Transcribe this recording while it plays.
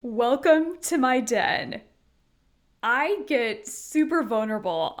Welcome to my den. I get super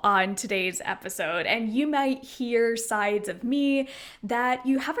vulnerable on today's episode, and you might hear sides of me that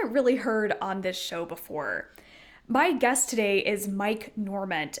you haven't really heard on this show before. My guest today is Mike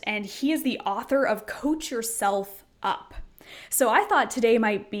Normant, and he is the author of Coach Yourself Up. So I thought today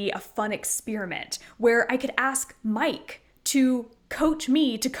might be a fun experiment where I could ask Mike to coach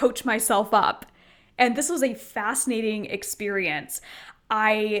me to coach myself up. And this was a fascinating experience.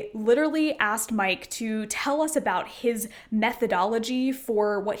 I literally asked Mike to tell us about his methodology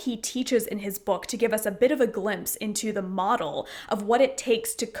for what he teaches in his book to give us a bit of a glimpse into the model of what it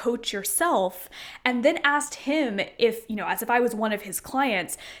takes to coach yourself, and then asked him if, as if I was one of his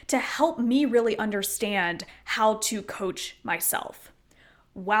clients, to help me really understand how to coach myself.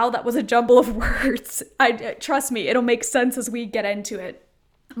 Wow, that was a jumble of words. Trust me, it'll make sense as we get into it.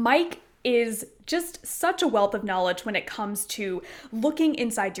 Mike is just such a wealth of knowledge when it comes to looking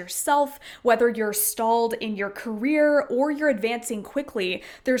inside yourself, whether you're stalled in your career or you're advancing quickly.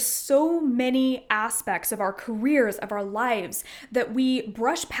 There's so many aspects of our careers, of our lives, that we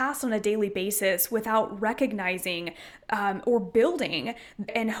brush past on a daily basis without recognizing or building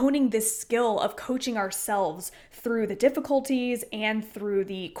and honing this skill of coaching ourselves through the difficulties and through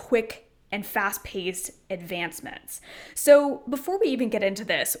the quick and fast-paced advancements. So before we even get into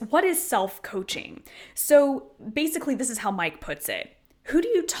this, what is self-coaching? So basically, this is how Mike puts it. Who do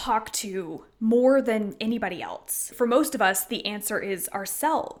you talk to more than anybody else? For most of us, the answer is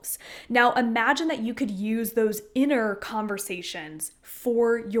ourselves. Now imagine that you could use those inner conversations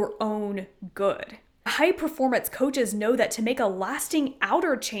for your own good. High performance coaches know that to make a lasting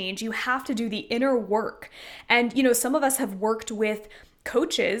outer change, you have to do the inner work. And, some of us have worked with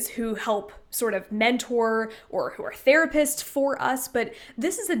coaches who help sort of mentor or who are therapists for us, but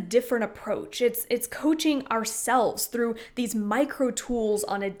this is a different approach. It's coaching ourselves through these micro tools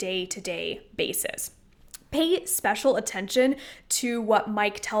on a day-to-day basis. Pay special attention to what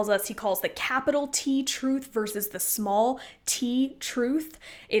Mike tells us he calls the capital T truth versus the small t truth.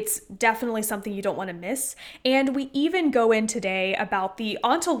 It's definitely something you don't want to miss. And we even go in today about the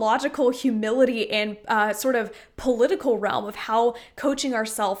ontological humility and sort of political realm of how coaching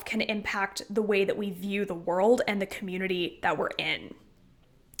ourselves can impact the way that we view the world and the community that we're in.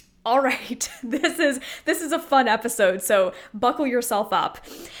 All right, this is a fun episode, so buckle yourself up.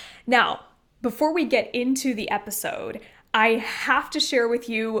 Now, before we get into the episode, I have to share with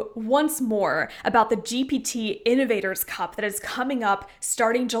you once more about the GPT Innovators Cup that is coming up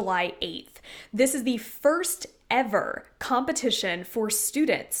starting July 8th. This is the first ever competition for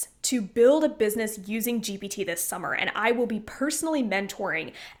students to build a business using GPT this summer, and I will be personally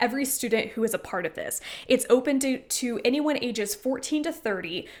mentoring every student who is a part of this. It's open to anyone ages 14 to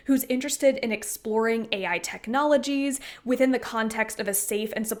 30 who's interested in exploring AI technologies within the context of a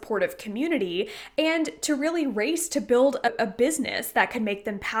safe and supportive community, and to really race to build a business that can make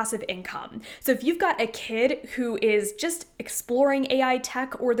them passive income. So if you've got a kid who is just exploring AI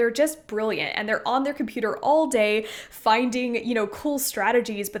tech, or they're just brilliant and they're on their computer all day finding, cool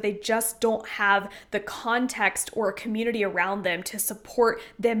strategies, but they just don't have the context or a community around them to support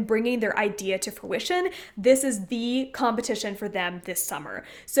them bringing their idea to fruition, this is the competition for them this summer.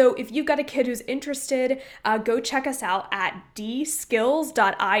 So if you've got a kid who's interested, go check us out at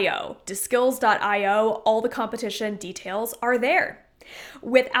dskills.io. Dskills.io, all the competition details are there.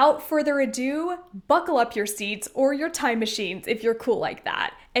 Without further ado, buckle up your seats or your time machines if you're cool like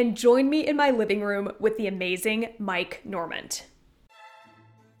that, and join me in my living room with the amazing Mike Normant.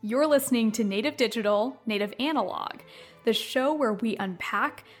 You're listening to Native Digital, Native Analog, the show where we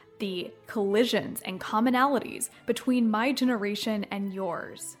unpack the collisions and commonalities between my generation and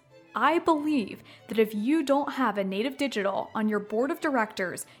yours. I believe that if you don't have a Native Digital on your board of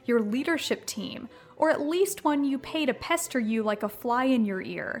directors, your leadership team, or at least one you pay to pester you like a fly in your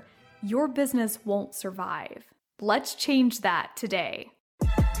ear, your business won't survive. Let's change that today.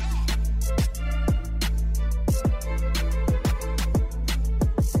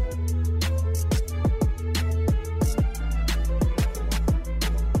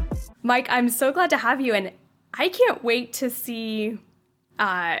 Mike, I'm so glad to have you, and I can't wait to see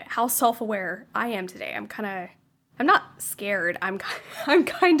how self-aware I am today. I'm not scared. I'm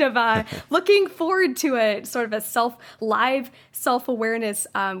kind of looking forward to a sort of a live self-awareness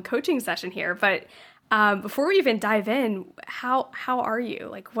coaching session here. But before we even dive in, how are you?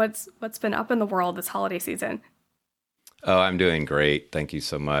 Like, what's been up in the world this holiday season? Oh, I'm doing great. Thank you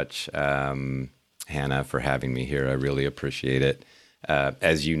so much, Hannah, for having me here. I really appreciate it.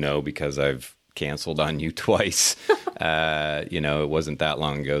 As you know, because I've canceled on you twice, it wasn't that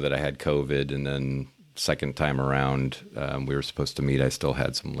long ago that I had COVID, and then second time around, we were supposed to meet. I still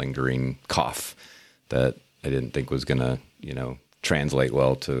had some lingering cough that I didn't think was going to, translate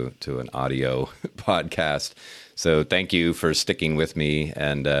well to an audio podcast. So thank you for sticking with me,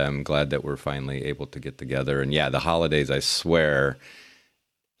 and I'm glad that we're finally able to get together. And yeah, the holidays, I swear,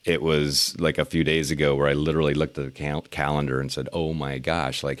 it was like a few days ago where I literally looked at the calendar and said, oh my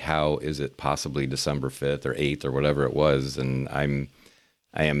gosh, like how is it possibly December 5th or 8th or whatever it was? And I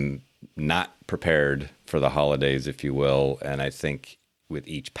am not prepared for the holidays, if you will. And I think with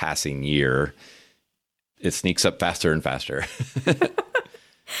each passing year, it sneaks up faster and faster.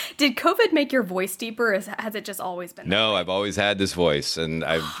 Did COVID make your voice deeper, or has it just always been? No, I've always had this voice, and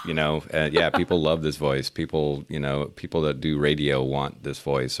I've, people love this voice. People that do radio want this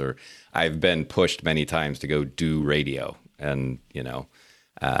voice, or I've been pushed many times to go do radio, and,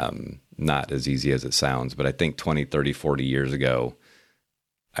 not as easy as it sounds, but I think 20, 30, 40 years ago,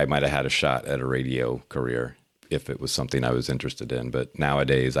 I might have had a shot at a radio career if it was something I was interested in. But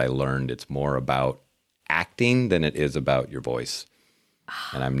nowadays I learned it's more about acting than it is about your voice.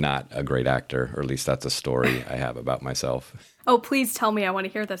 And I'm not a great actor, or at least that's a story I have about myself. Oh, please tell me. I want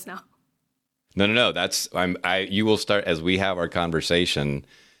to hear this now. No. You will start, as we have our conversation,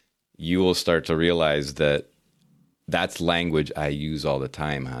 you will start to realize that that's language I use all the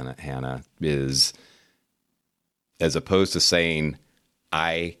time, Hannah, is as opposed to saying,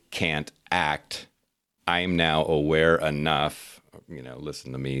 I can't act, I'm now aware enough,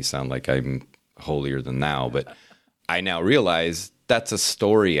 listen to me sound like I'm holier than thou, but I now realize that's a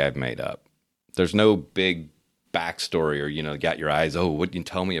story I've made up. There's no big backstory or, got your eyes, oh, what can you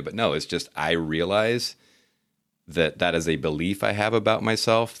tell me about? No, it's just I realize that is a belief I have about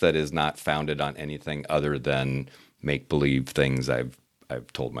myself that is not founded on anything other than make-believe things I've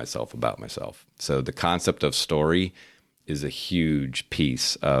told myself about myself. So the concept of story is a huge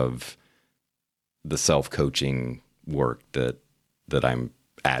piece of the self-coaching work that I'm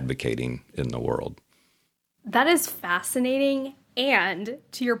advocating in the world. That is fascinating. And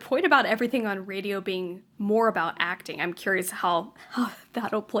to your point about everything on radio being more about acting, I'm curious how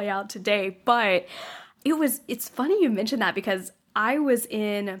that'll play out today. But it's funny you mentioned that, because I was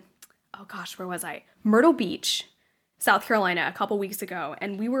in, where was I? Myrtle Beach, South Carolina, a couple weeks ago.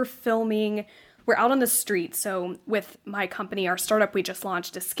 And we were filming, we're out on the street. So with my company, our startup we just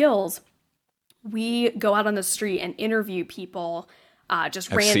launched, Skills, we go out on the street and interview people. I've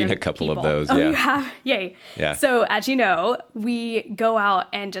seen a couple people. Of those. Oh, yeah. You have? Yay. Yeah. So as you know, we go out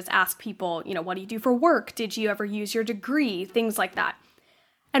and just ask people, what do you do for work? Did you ever use your degree? Things like that.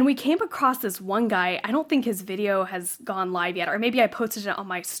 And we came across this one guy. I don't think his video has gone live yet, or maybe I posted it on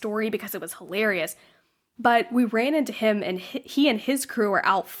my story because it was hilarious. But we ran into him, and he and his crew were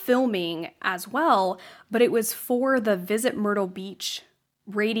out filming as well. But it was for the Visit Myrtle Beach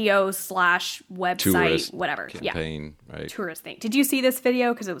radio/website, tourist whatever. Campaign, yeah. right. Tourist thing. Did you see this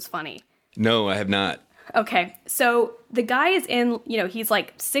video? Because it was funny. No, I have not. Okay. So the guy is in, he's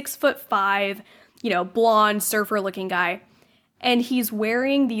like 6'5", blonde surfer looking guy. And he's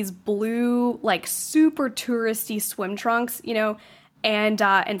wearing these blue, like super touristy swim trunks,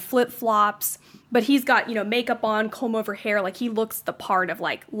 and flip-flops. But he's got, makeup on, comb over hair. Like, he looks the part of,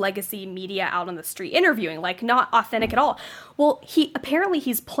 like, legacy media out on the street interviewing. Like, not authentic at all. Well,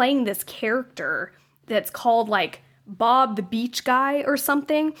 he's playing this character that's called, like, Bob the Beach Guy or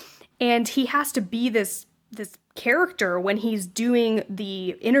something. And he has to be this character when he's doing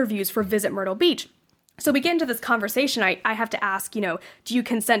the interviews for Visit Myrtle Beach. So we get into this conversation. I have to ask, do you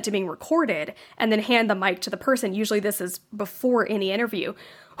consent to being recorded? And then hand the mic to the person. Usually this is before any interview.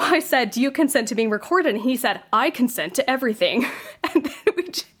 Well, I said, do you consent to being recorded? And he said, I consent to everything. And then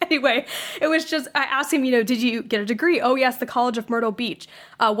anyway, it was just, I asked him, did you get a degree? Oh, yes, the College of Myrtle Beach.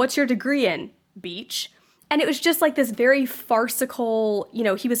 What's your degree in? Beach. And it was just like this very farcical,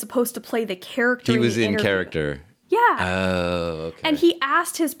 he was supposed to play the character. He was in interview. Character. Yeah. Oh, okay. And he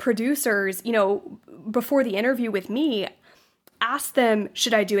asked his producers, before the interview with me, asked them,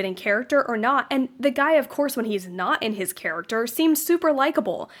 should I do it in character or not? And the guy, of course, when he's not in his character, seems super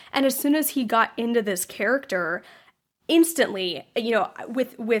likable. And as soon as he got into this character, instantly,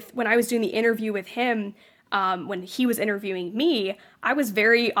 with when I was doing the interview with him, when he was interviewing me, I was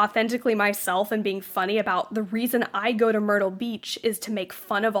very authentically myself and being funny about the reason I go to Myrtle Beach is to make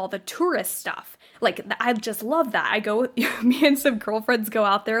fun of all the tourist stuff. Like, I just love that. I go, me and some girlfriends go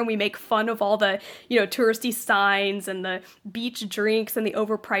out there and we make fun of all the, touristy signs and the beach drinks and the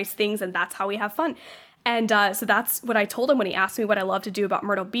overpriced things. And that's how we have fun. And so that's what I told him when he asked me what I love to do about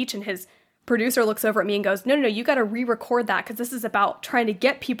Myrtle Beach. And his producer looks over at me and goes, no, you got to re-record that because this is about trying to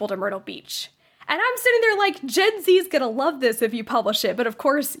get people to Myrtle Beach. And I'm sitting there like, Gen Z is going to love this if you publish it. But of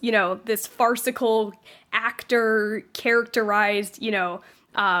course, this farcical actor characterized,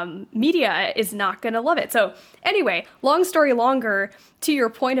 media is not going to love it. So anyway, long story longer, to your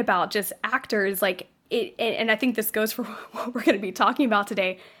point about just actors, like it, and I think this goes for what we're going to be talking about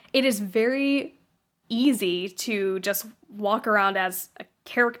today. It is very easy to just walk around as a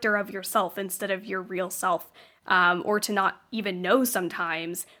character of yourself instead of your real self. Or to not even know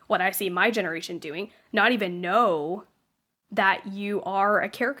sometimes what I see my generation doing, not even know that you are a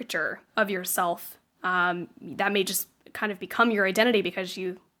caricature of yourself. That may just kind of become your identity because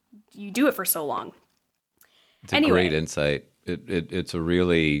you do it for so long. It's a great insight. It's a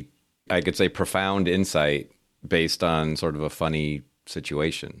really, I could say, profound insight based on sort of a funny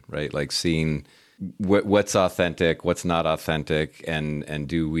situation, right? Like seeing what's authentic, what's not authentic, and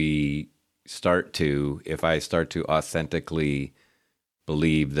do we if I start to authentically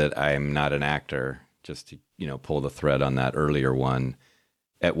believe that I'm not an actor, just to, pull the thread on that earlier one,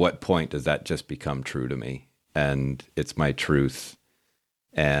 at what point does that just become true to me? And it's my truth.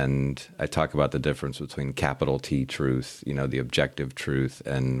 And I talk about the difference between capital T truth, the objective truth,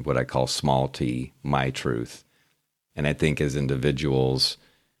 and what I call small t, my truth. And I think as individuals,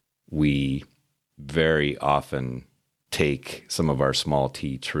 we very often take some of our small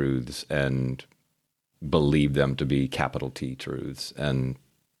t truths and believe them to be capital T truths. And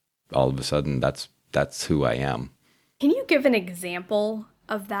all of a sudden, that's who I am. Can you give an example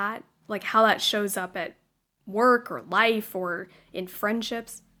of that? Like how that shows up at work or life or in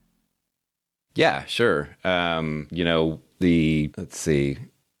friendships? Yeah, sure. Let's see.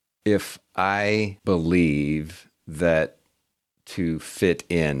 If I believe that to fit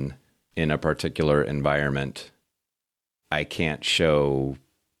in a particular environment, I can't show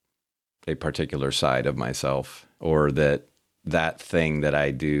a particular side of myself, or that thing that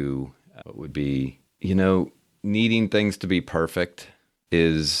I do would be, needing things to be perfect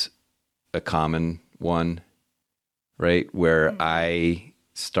is a common one, right? Where I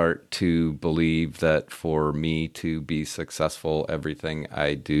start to believe that for me to be successful, everything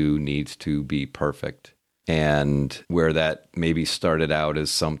I do needs to be perfect. And where that maybe started out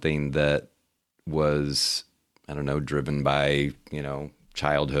as something that was, I don't know, driven by,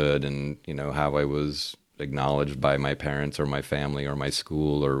 childhood and, how I was acknowledged by my parents or my family or my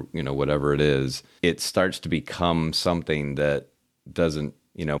school or, whatever it is, it starts to become something that doesn't,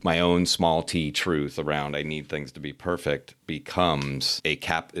 my own small t truth around I need things to be perfect becomes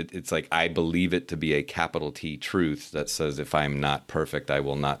it's like I believe it to be a capital T truth that says if I'm not perfect, I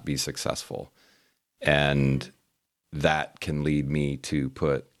will not be successful. And that can lead me to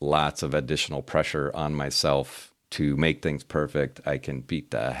put lots of additional pressure on myself to make things perfect. I can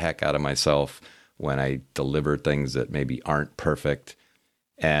beat the heck out of myself when I deliver things that maybe aren't perfect.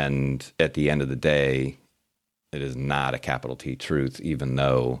 And at the end of the day, it is not a capital T truth, even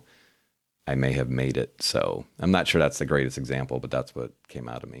though I may have made it so. I'm not sure that's the greatest example, but that's what came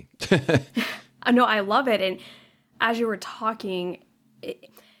out of me. No, I love it. And as you were talking,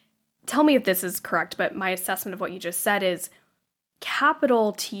 tell me if this is correct, but my assessment of what you just said is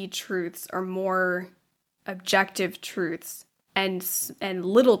capital T truths are more objective truths, and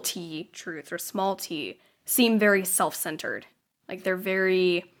little t truths or small t seem very self-centered. Like they're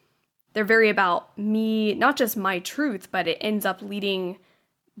very about me, not just my truth, but it ends up leading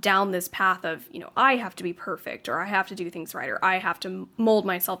down this path of, I have to be perfect, or I have to do things right, or I have to mold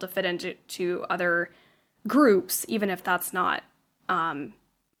myself to fit into other groups, even if that's not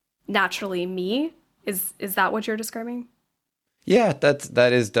naturally me. Is that what you're describing? Yeah,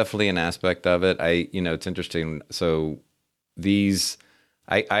 that is definitely an aspect of it. It's interesting. So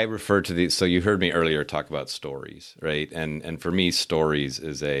I refer to these. So you heard me earlier talk about stories, right? And for me, stories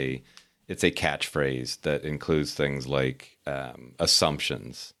it's a catchphrase that includes things like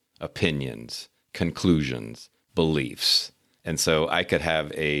assumptions, opinions, conclusions, beliefs. And so I could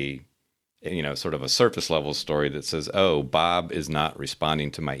have sort of a surface level story that says, oh, Bob is not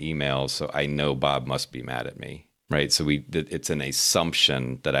responding to my emails, so I know Bob must be mad at me, right? So it's an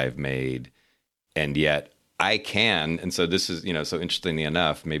assumption that I've made, and yet I can. And so this is, so interestingly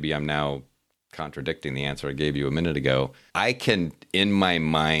enough, maybe I'm now contradicting the answer I gave you a minute ago. I can, in my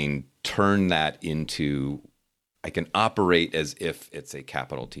mind, turn that into, I can operate as if it's a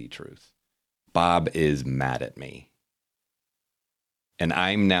capital T truth. Bob is mad at me. And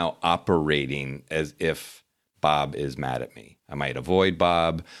I'm now operating as if Bob is mad at me. I might avoid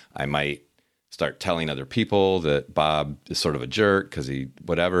Bob. I might start telling other people that Bob is sort of a jerk because he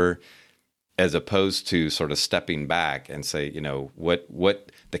whatever, as opposed to sort of stepping back and say,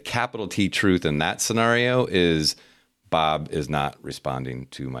 what the capital T truth in that scenario is, Bob is not responding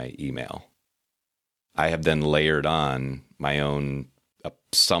to my email. I have then layered on my own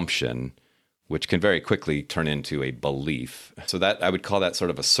assumption, which can very quickly turn into a belief. So that I would call that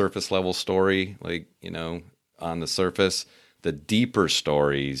sort of a surface level story, like, on the surface. The deeper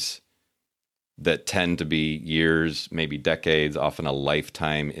stories that tend to be years, maybe decades, often a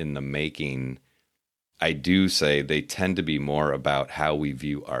lifetime in the making, I do say they tend to be more about how we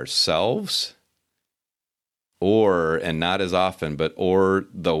view ourselves, and not as often, or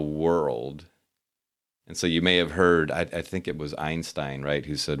the world. And so you may have heard, I think it was Einstein, right,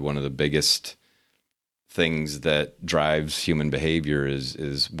 who said one of the biggest things that drives human behavior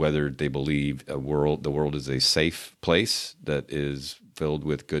is whether they believe the world is a safe place that is filled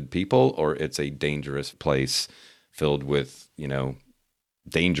with good people, or it's a dangerous place filled with,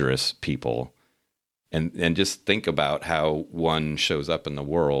 dangerous people. And just think about how one shows up in the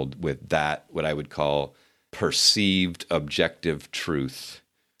world with that, what I would call perceived objective truth,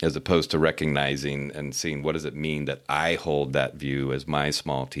 as opposed to recognizing and seeing what does it mean that I hold that view as my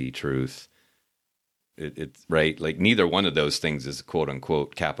small t truth. It's right. Like neither one of those things is quote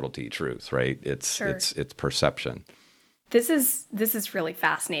unquote capital T truth, right? It's Sure. it's perception. This is really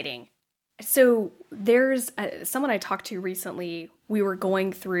fascinating. So there's someone I talked to recently. We were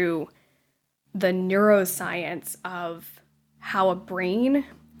going through the neuroscience of how a brain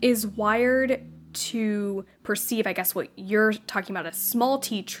is wired to perceive, I guess, what you're talking about as small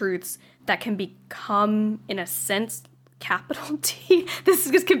t truths that can become, in a sense, capital T. This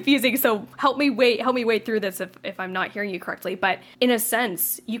is just confusing, so help me wait through this if I'm not hearing you correctly. But in a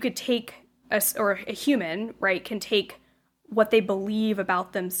sense, you could take a human, right, can take what they believe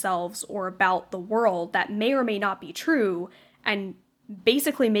about themselves or about the world that may or may not be true and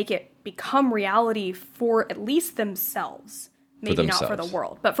basically make it become reality for at least themselves. Maybe not for the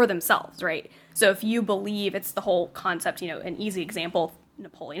world, but for themselves, right? So if you believe, it's the whole concept, an easy example,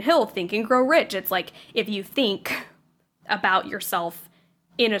 Napoleon Hill, Think and Grow Rich. It's like if you think about yourself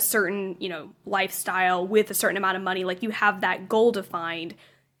in a certain, lifestyle with a certain amount of money, like you have that goal defined,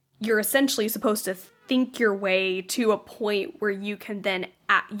 you're essentially supposed to think your way to a point where you can then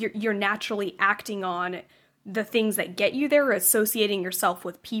you're naturally acting on the things that get you there, associating yourself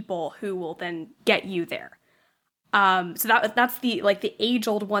with people who will then get you there. So that's the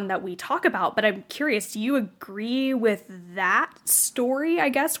age-old one that we talk about, but I'm curious, do you agree with that story, I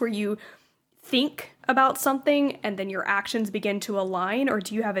guess, where you think about something and then your actions begin to align, or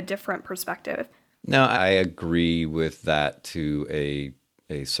do you have a different perspective? No, I agree with that to a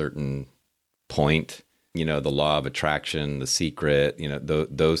certain point. The law of attraction, The Secret,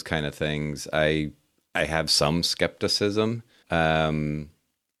 those kind of things. I have some skepticism, and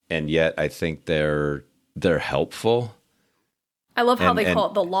yet I think they're helpful. I love how they call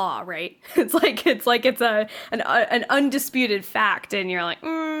it the law, right? It's like it's an undisputed fact, and you're like,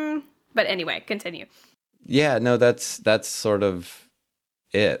 But anyway, continue. Yeah, no, that's sort of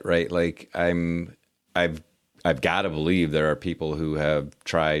it, right? Like I've got to believe there are people who have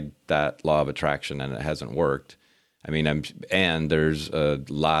tried that law of attraction and it hasn't worked. I mean, and there's a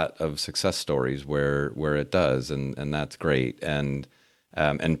lot of success stories where it does, and that's great. And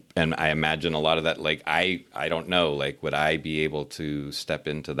I imagine a lot of that, like, I don't know, like, would I be able to step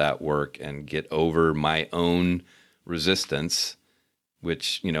into that work and get over my own resistance,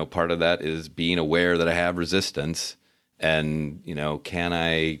 which, part of that is being aware that I have resistance, and, can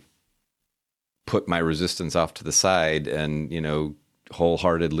I put my resistance off to the side and,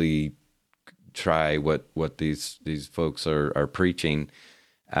 wholeheartedly try what these folks are preaching.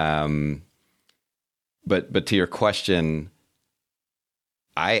 But to your question,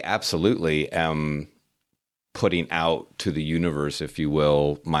 I absolutely am putting out to the universe, if you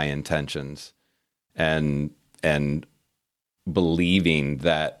will, my intentions and believing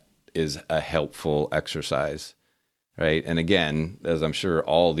that is a helpful exercise, right? And again, as I'm sure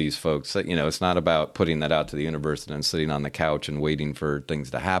all these folks, it's not about putting that out to the universe and then sitting on the couch and waiting for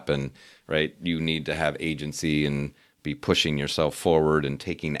things to happen, right? You need to have agency and be pushing yourself forward and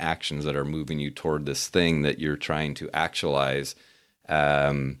taking actions that are moving you toward this thing that you're trying to actualize.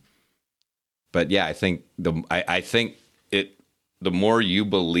 But yeah, I think the more you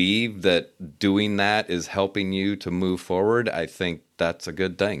believe that doing that is helping you to move forward, I think that's a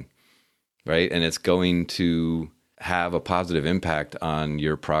good thing, right? And it's going to have a positive impact on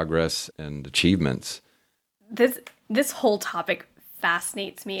your progress and achievements. This whole topic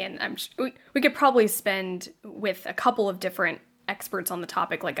fascinates me, and we could probably spend with a couple of different experts on the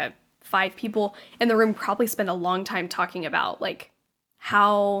topic, like 5 people in the room, probably spend a long time talking about like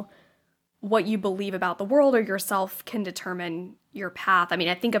how what you believe about the world or yourself can determine your path. I mean,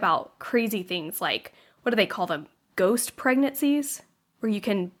 I think about crazy things like, what do they call them? Ghost pregnancies? where you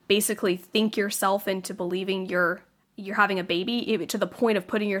can basically think yourself into believing you're having a baby to the point of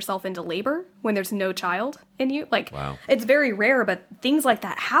putting yourself into labor when there's no child in you. Like, Wow. It's very rare, but things like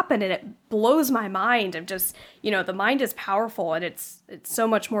that happen, and it blows my mind of just, the mind is powerful, and it's so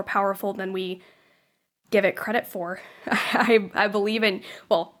much more powerful than we give it credit for. I believe in,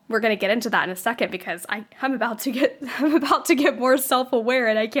 well, we're going to get into that in a second, because I'm about to get more self-aware,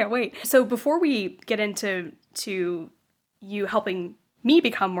 and I can't wait. So before we get into you helping me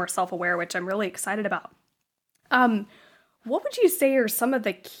become more self-aware, which I'm really excited about, what would you say are some of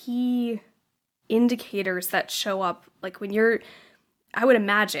the key indicators that show up, like when I would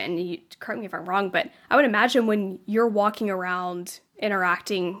imagine, you correct me if I'm wrong, but I would imagine when you're walking around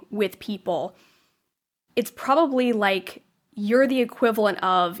interacting with people, it's probably like you're the equivalent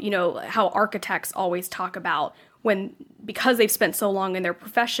of, how architects always talk about because they've spent so long in their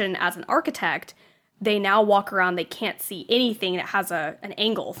profession as an architect, they now walk around, they can't see anything that has an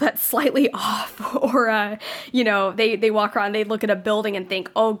angle that's slightly off, or, they walk around, they look at a building and think,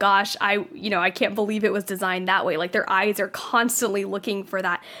 oh gosh, I can't believe it was designed that way. Like their eyes are constantly looking for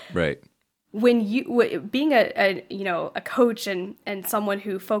that. Right. When being a coach and someone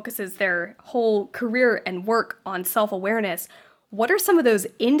who focuses their whole career and work on self-awareness, what are some of those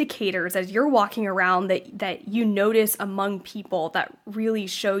indicators as you're walking around that you notice among people that really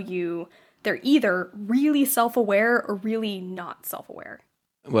show you they're either really self-aware or really not self-aware?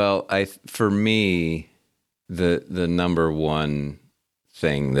 Well, for me, the number one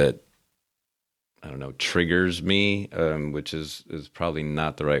thing that, I don't know, triggers me, which is probably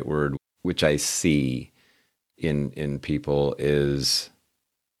not the right word, which I see in people, is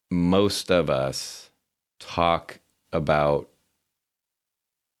most of us talk about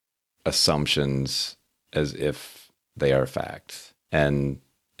assumptions as if they are facts. And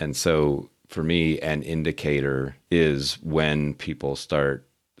so for me, an indicator is when people start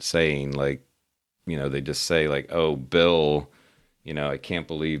saying, like, they just say like, oh, Bill, I can't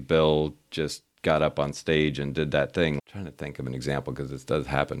believe Bill just got up on stage and did that thing. I'm trying to think of an example, because this does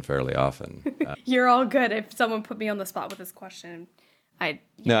happen fairly often. You're all good. If someone put me on the spot with this question,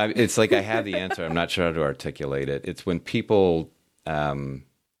 No, it's like I have the answer. I'm not sure how to articulate it. It's when people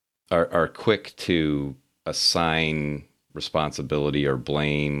are quick to assign responsibility or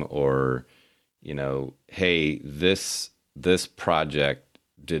blame, or, hey, this project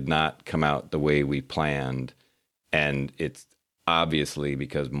did not come out the way we planned, and it's obviously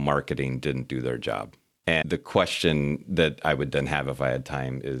because marketing didn't do their job. And the question that I would then have, if I had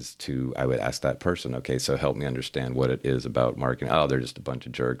time, is I would ask that person, okay, so help me understand what it is about marketing. Oh, they're just a bunch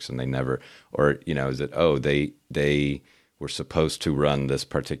of jerks and they never, or, is it, oh, they were supposed to run this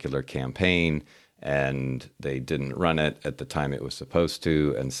particular campaign and they didn't run it at the time it was supposed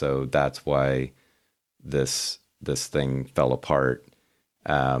to. And so that's why this thing fell apart.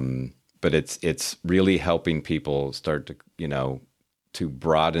 But it's really helping people start to, to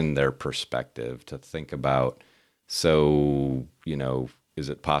broaden their perspective, to think about, so, is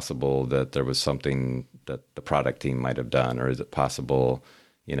it possible that there was something that the product team might have done, or is it possible,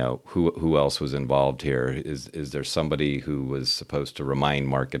 who else was involved here? Is there somebody who was supposed to remind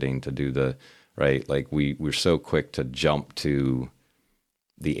marketing to do the right? Like we're so quick to jump to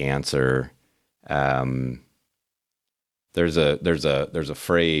the answer. There's a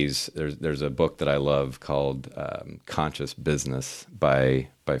phrase, there's a book that I love called Conscious Business by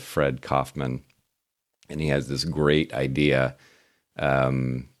Fred Kaufman, and he has this great idea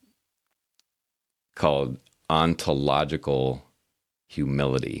called ontological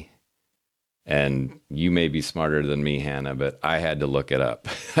humility. And you may be smarter than me, Hannah, but I had to look it up.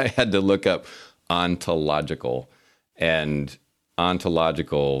 I had to look up ontological, and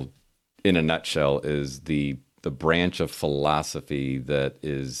ontological, in a nutshell, is the branch of philosophy that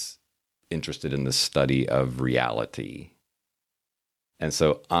is interested in the study of reality. And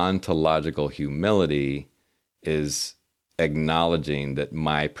so ontological humility is acknowledging that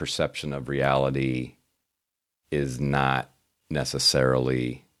my perception of reality is not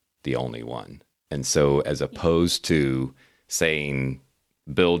necessarily the only one. And so as opposed to saying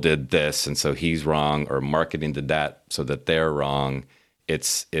Bill did this and so he's wrong, or marketing did that so that they're wrong,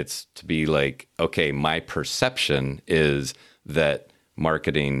 it's to be like, okay, my perception is that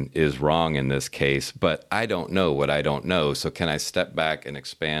marketing is wrong in this case, but I don't know what I don't know. So can I step back and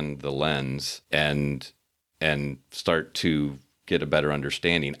expand the lens and start to get a better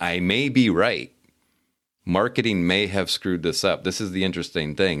understanding? I may be right. Marketing may have screwed this up. This is the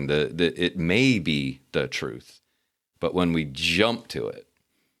interesting thing. It may be the truth. But when we jump to it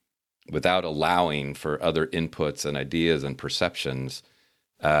without allowing for other inputs and ideas and perceptions,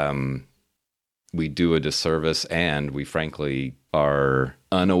 we do a disservice, and we frankly are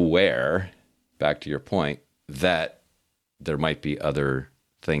unaware, back to your point, that there might be other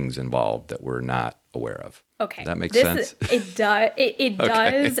things involved that we're not aware of. Okay. Does that make sense? It does. It Okay.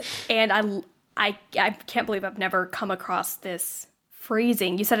 does. And I can't believe I've never come across this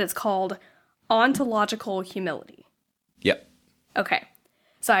phrasing. You said it's called ontological humility. Yep. Okay.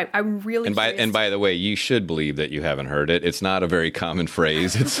 So I'm really And by the way, you should believe that you haven't heard it. It's not a very common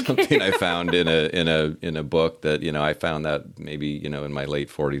phrase. It's something I found in a book that, I found that maybe, in my late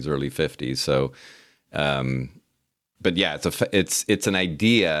 40s, early 50s. So, but yeah, it's an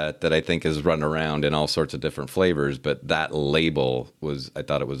idea that I think is run around in all sorts of different flavors. But that label I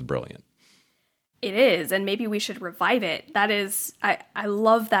thought it was brilliant. It is, and maybe we should revive it. That is, I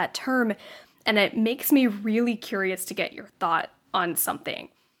love that term, and it makes me really curious to get your thought on something.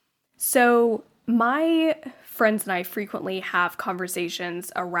 So my friends and I frequently have conversations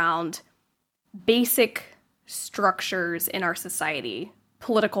around basic structures in our society,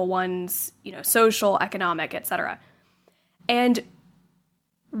 political ones, social, economic, etc. And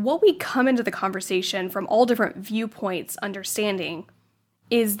what we come into the conversation from all different viewpoints understanding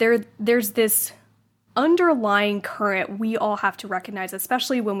is there's this underlying current we all have to recognize,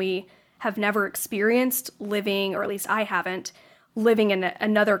 especially when we have never experienced living, or at least I haven't, living in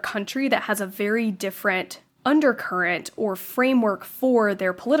another country that has a very different undercurrent or framework for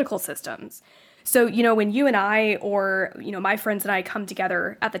their political systems. So, when you and I, or, my friends and I come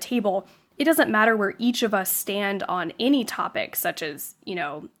together at the table, it doesn't matter where each of us stand on any topic, such as,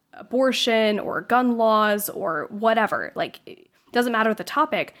 abortion or gun laws or whatever. Like, it doesn't matter the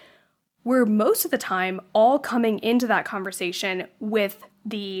topic. We're most of the time all coming into that conversation with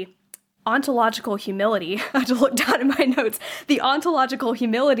the ontological humility. I had to look down in my notes. The ontological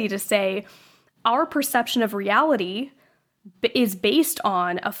humility to say our perception of reality is based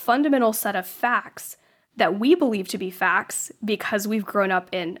on a fundamental set of facts that we believe to be facts because we've grown up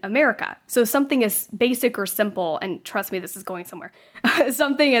in America. So something as basic or simple, and trust me, this is going somewhere,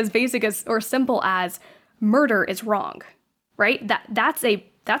 something as basic as or simple as murder is wrong, right? That's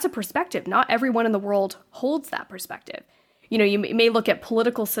a perspective. Not everyone in the world holds that perspective. You may look at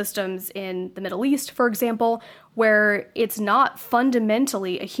political systems in the Middle East, for example, where it's not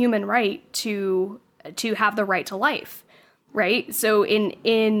fundamentally a human right to have the right to life, right? So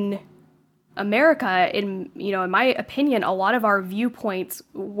in America, in my opinion, a lot of our viewpoints,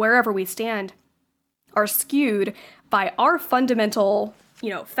 wherever we stand, are skewed by our fundamental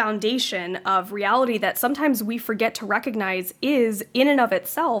foundation of reality that sometimes we forget to recognize is in and of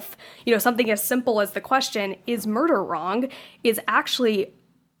itself, something as simple as the question, is murder wrong, is actually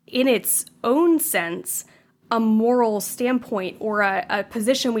in its own sense a moral standpoint or a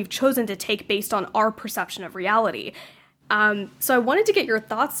position we've chosen to take based on our perception of reality. So I wanted to get your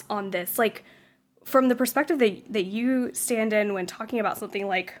thoughts on this, like from the perspective that you stand in when talking about something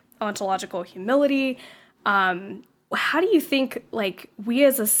like ontological humility. How do you think, we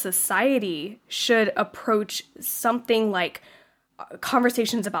as a society should approach something like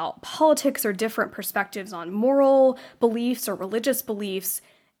conversations about politics or different perspectives on moral beliefs or religious beliefs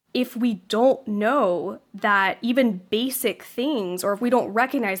if we don't know that even basic things, or if we don't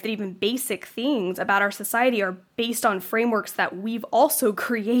recognize that even basic things about our society are based on frameworks that we've also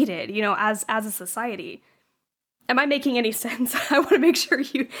created, as a society? Am I making any sense? I want to make sure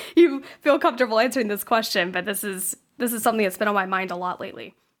you feel comfortable answering this question, but this is something that's been on my mind a lot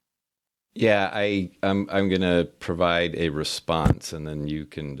lately. Yeah, I'm going to provide a response, and then you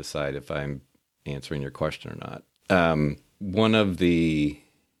can decide if I'm answering your question or not.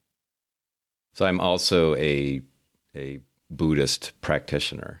 So I'm also a Buddhist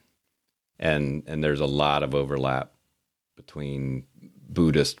practitioner, and there's a lot of overlap between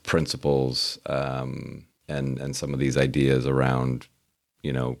Buddhist principles and some of these ideas around,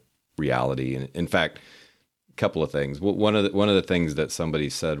 reality. And in fact, a couple of things. One of the things that somebody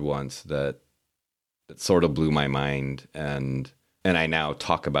said once that sort of blew my mind, and I now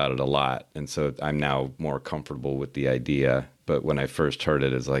talk about it a lot, and so I'm now more comfortable with the idea. But when I first heard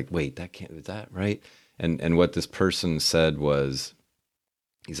it, it's like, wait, is that right? And what this person said was,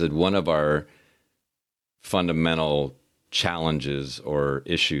 he said, one of our fundamental challenges or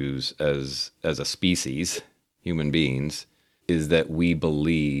issues as a species, human beings, is that we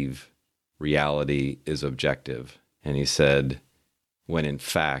believe reality is objective. And he said, when in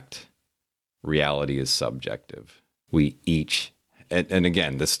fact, reality is subjective. We each, and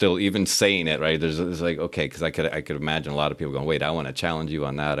again, there's still, even saying it, right? There's like, okay, because I could imagine a lot of people going, wait, I want to challenge you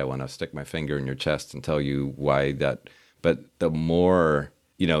on that. I want to stick my finger in your chest and tell you why that. But the more,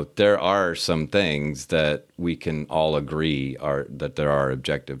 there are some things that we can all agree that there are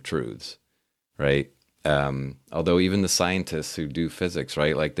objective truths. right? Although even the scientists who do physics,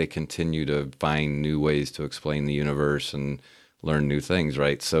 right, like they continue to find new ways to explain the universe and learn new things,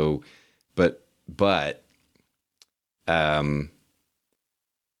 right? So, but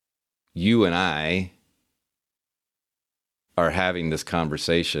you and I are having this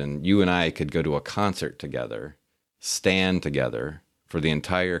conversation. You and I could go to a concert together, stand together for the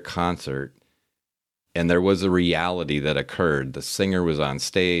entire concert, and there was a reality that occurred. The singer was on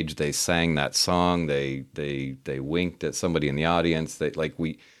stage. They sang that song. They winked at somebody in the audience.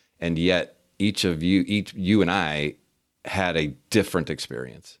 And yet each you and I had a different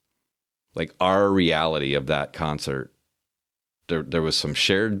experience. Like our reality of that concert, there was some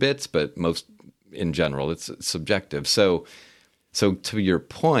shared bits, but most in general, it's subjective. So to your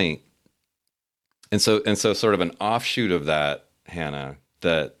point, and so sort of an offshoot of that, Hannah,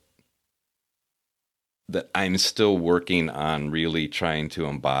 that I'm still working on really trying to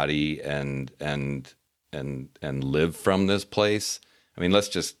embody and live from this place. I mean, let's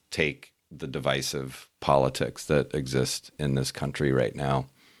just take the divisive politics that exist in this country right now.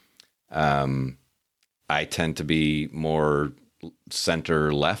 I tend to be more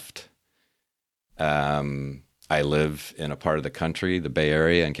center left. I live in a part of the country, the Bay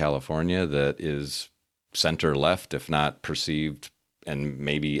Area in California, that is center left, if not perceived, and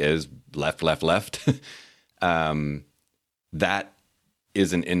maybe is left. That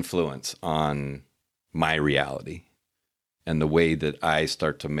is an influence on my reality and the way that I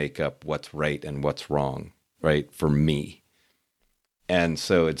start to make up what's right and what's wrong, right, for me. And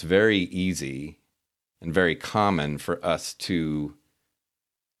so it's very easy and very common for us to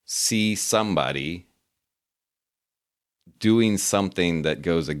see somebody doing something that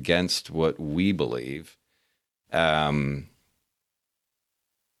goes against what we believe, and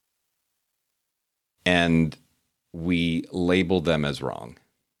we label them as wrong.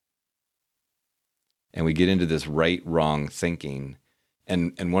 And we get into this right-wrong thinking.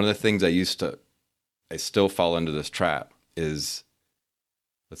 And one of the things I still fall into this trap is,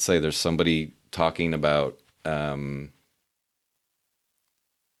 let's say there's somebody talking about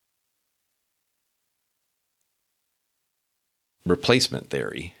replacement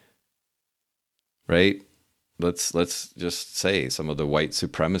theory, right? Let's just say some of the white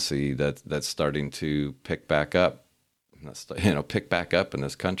supremacy that's starting to pick back up in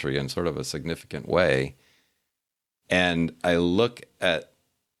this country in sort of a significant way. And I look at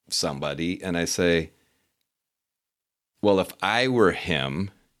somebody and I say, well, if I were him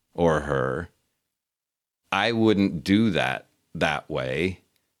or her, I wouldn't do that way.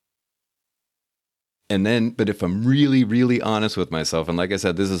 And then, but if I'm really, really honest with myself, and like I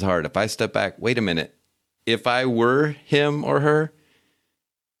said, this is hard. If I step back, wait a minute, if I were him or her,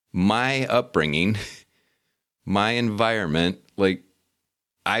 my upbringing, my environment, like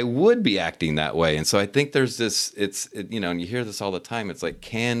I would be acting that way. And so I think there's this, and you hear this all the time. It's like,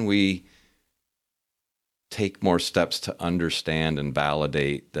 can we take more steps to understand and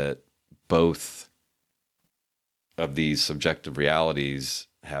validate that both of these subjective realities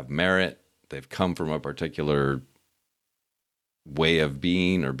have merit? They've come from a particular way of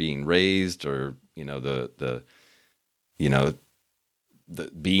being or being raised, or the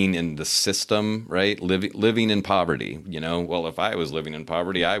being in the system, right? Living in poverty. Well, if I was living in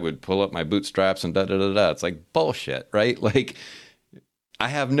poverty, I would pull up my bootstraps and da da da da. It's like bullshit, right? Like I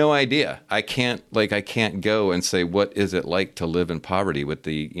have no idea. I can't go and say, what is it like to live in poverty with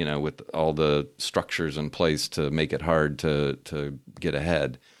with all the structures in place to make it hard to get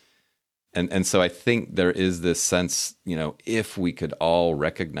ahead. And so I think there is this sense, if we could all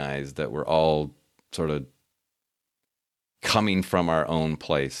recognize that we're all sort of coming from our own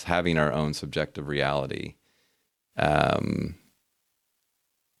place, having our own subjective reality. I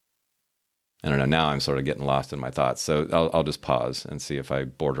don't know. Now I'm sort of getting lost in my thoughts. So I'll just pause and see if I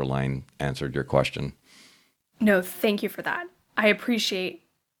borderline answered your question. No, thank you for that. I appreciate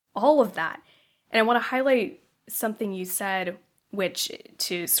all of that. And I want to highlight something you said, which,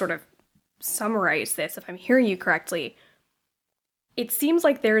 to sort of summarize this, if I'm hearing you correctly, it seems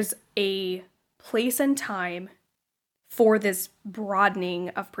like there's a place and time for this broadening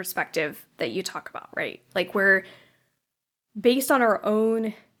of perspective that you talk about, right? Like we're based on our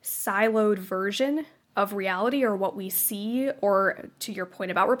own siloed version of reality or what we see, or to your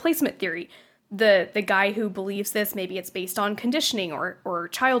point about replacement theory, the guy who believes this, maybe it's based on conditioning or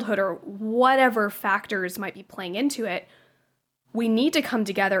childhood or whatever factors might be playing into it. We need to come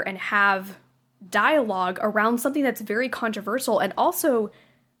together and have dialogue around something that's very controversial, and also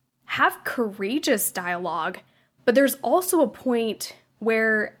have courageous dialogue. But there's also a point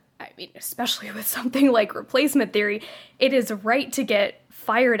where, I mean, especially with something like replacement theory, it is right to get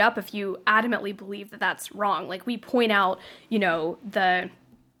fired up if you adamantly believe that that's wrong. Like, we point out, the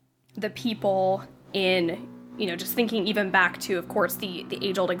people in, just thinking even back to, of course, the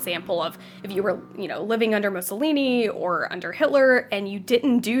age-old example of if you were, living under Mussolini or under Hitler and you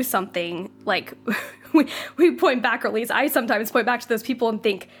didn't do something, like we point back, or at least I sometimes point back to those people and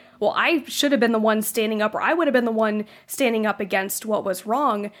think, well, I should have been the one standing up, or I would have been the one standing up against what was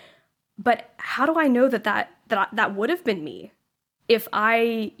wrong. But how do I know that would have been me if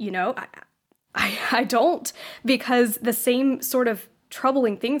I don't? Because the same sort of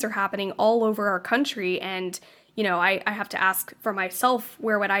troubling things are happening all over our country. And, I have to ask for myself,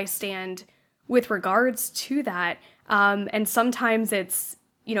 where would I stand with regards to that? And sometimes it's,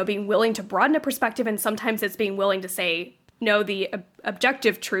 being willing to broaden a perspective, and sometimes it's being willing to say, no, the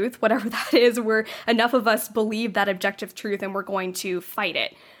objective truth, whatever that is, where enough of us believe that objective truth and we're going to fight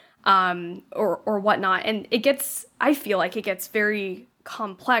it, or whatnot. And I feel like it gets very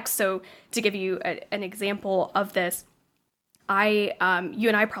complex. So to give you an example of this, you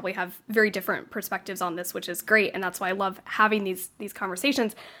and I probably have very different perspectives on this, which is great. And that's why I love having these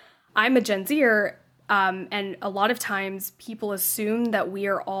conversations. I'm a Gen Zer, and a lot of times people assume that we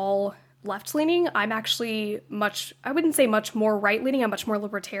are all left-leaning. I'm actually I wouldn't say much more right-leaning. I'm much more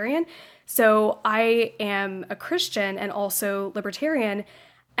libertarian. So I am a Christian and also libertarian.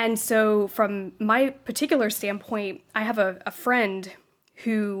 And so from my particular standpoint, I have a friend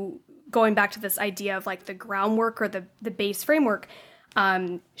who, going back to this idea of like the groundwork or the base framework,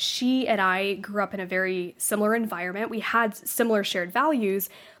 she and I grew up in a very similar environment. We had similar shared values,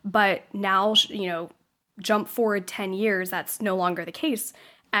 but now, jump forward 10 years, that's no longer the case.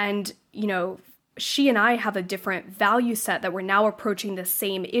 And, she and I have a different value set that we're now approaching the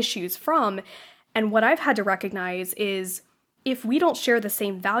same issues from. And what I've had to recognize is, if we don't share the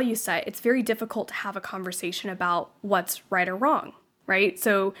same value set, it's very difficult to have a conversation about what's right or wrong, right?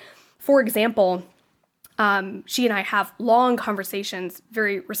 So, for example, she and I have long conversations,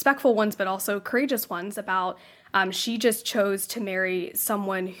 very respectful ones, but also courageous ones, about she just chose to marry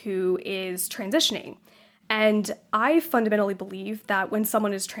someone who is transitioning. And I fundamentally believe that when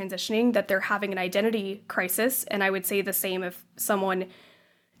someone is transitioning, that they're having an identity crisis. And I would say the same if someone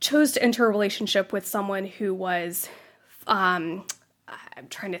chose to enter a relationship with someone who was, I'm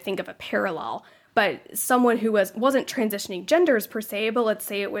trying to think of a parallel, but someone who wasn't transitioning genders per se, but let's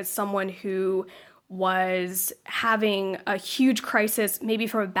say it was someone who was having a huge crisis, maybe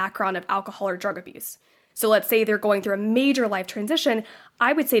from a background of alcohol or drug abuse. So let's say they're going through a major life transition.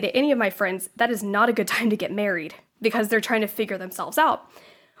 I would say to any of my friends, that is not a good time to get married because they're trying to figure themselves out.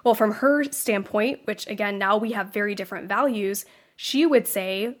 Well, from her standpoint, which again, now we have very different values, she would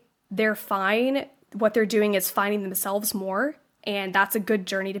say they're fine. What they're doing is finding themselves more, and that's a good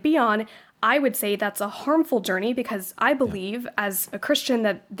journey to be on. I would say that's a harmful journey because I believe as a Christian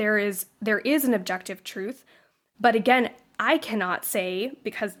that there is an objective truth. But again, I cannot say,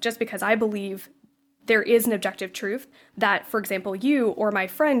 because I believe there is an objective truth, that, for example, you or my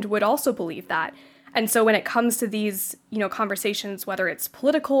friend would also believe that. And so when it comes to these, conversations, whether it's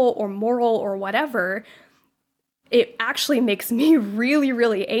political or moral or whatever, it actually makes me really,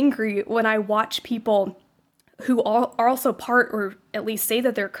 really angry when I watch people who are also part, or at least say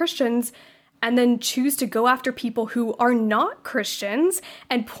that they're Christians, and then choose to go after people who are not Christians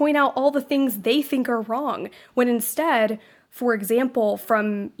and point out all the things they think are wrong. When instead, for example,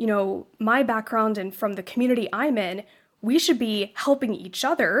 from, my background and from the community I'm in, we should be helping each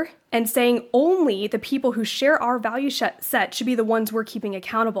other and saying only the people who share our value set should be the ones we're keeping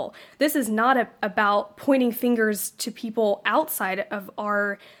accountable. This is not about pointing fingers to people outside of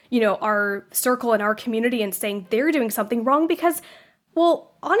our, our circle and our community and saying they're doing something wrong because,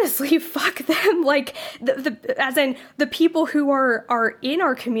 well, honestly, fuck them. Like, as in the people who are in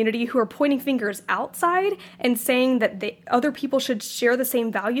our community who are pointing fingers outside and saying that other people should share the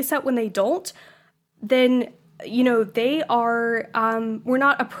same value set when they don't, then they are, we're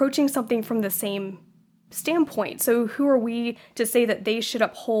not approaching something from the same standpoint. So who are we to say that they should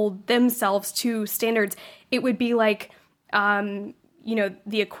uphold themselves to standards? It would be like, the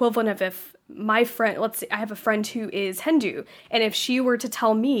equivalent of if my friend, let's say I have a friend who is Hindu, and if she were to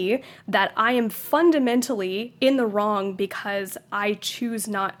tell me that I am fundamentally in the wrong because I choose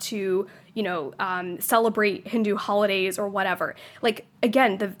not to, celebrate Hindu holidays or whatever. Like,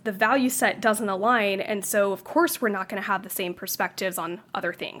 again, the value set doesn't align. And so, of course, we're not going to have the same perspectives on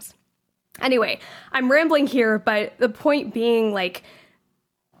other things. Anyway, I'm rambling here, but the point being, like,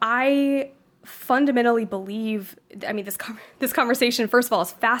 I fundamentally believe, this conversation, first of all,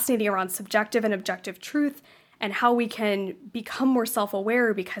 is fascinating around subjective and objective truth and how we can become more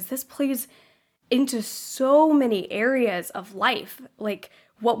self-aware, because this plays into so many areas of life, like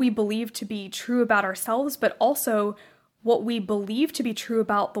what we believe to be true about ourselves, but also what we believe to be true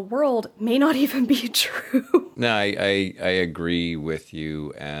about the world may not even be true. No, I agree with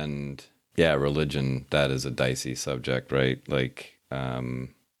you. And yeah, religion, that is a dicey subject, right? Like,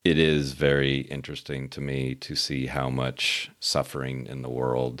 it is very interesting to me to see how much suffering in the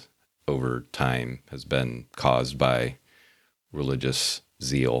world over time has been caused by religious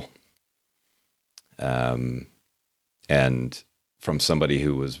zeal. And from somebody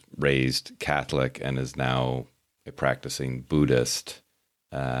who was raised Catholic and is now a practicing Buddhist,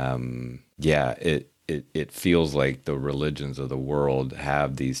 it feels like the religions of the world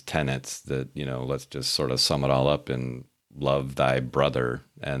have these tenets that, let's just sort of sum it all up in love thy brother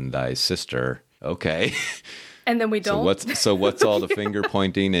and thy sister. Okay. And then we don't. So what's all the finger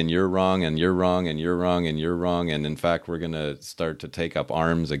pointing and you're wrong and you're wrong and you're wrong and you're wrong. And in fact, we're going to start to take up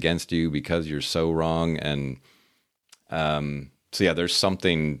arms against you because you're so wrong. And so yeah, there's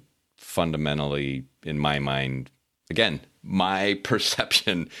something fundamentally in my mind. Again, my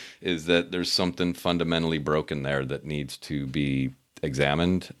perception is that there's something fundamentally broken there that needs to be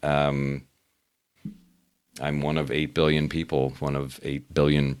examined. I'm one of 8 billion people, one of 8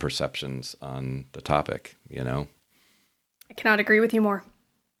 billion perceptions on the topic, I cannot agree with you more.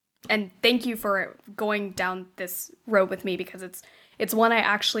 And thank you for going down this road with me, because it's one I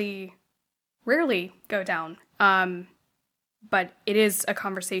actually rarely go down. But it is a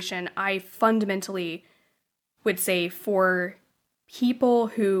conversation I fundamentally would say for people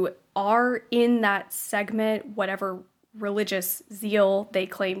who are in that segment, whatever religious zeal they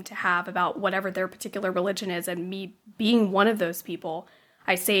claim to have about whatever their particular religion is, and me being one of those people,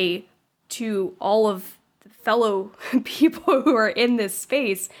 I say to all of the fellow people who are in this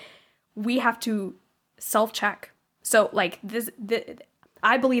space, we have to self-check. So like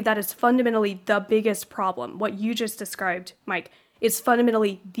I believe that is fundamentally the biggest problem. What you just described, Mike, is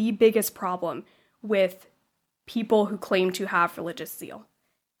fundamentally the biggest problem with people who claim to have religious zeal,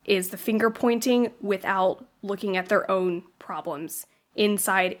 is the finger pointing without looking at their own problems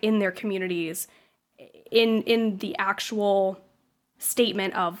inside, in their communities, in the actual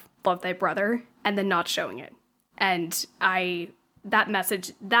statement of love thy brother, and then not showing it. And that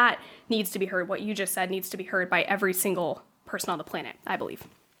message, that needs to be heard. What you just said needs to be heard by every single person on the planet, I believe.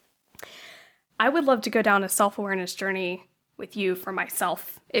 I would love to go down a self-awareness journey with you for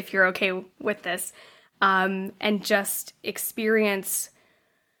myself, if you're okay with this, and just experience.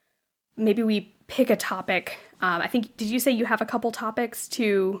 Maybe we pick a topic. I think, did you say you have a couple topics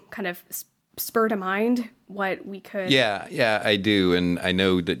to kind of spur to mind what we could? Yeah, I do. And I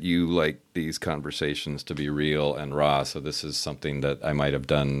know that you like these conversations to be real and raw. So this is something that I might have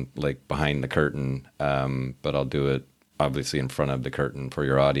done like behind the curtain, but I'll do it obviously in front of the curtain for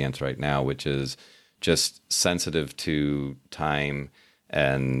your audience right now, which is just sensitive to time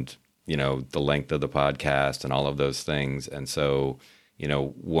and, the length of the podcast and all of those things. And so,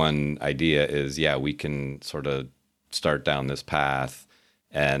 one idea is, we can sort of start down this path,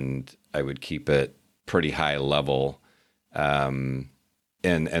 and I would keep it pretty high level. And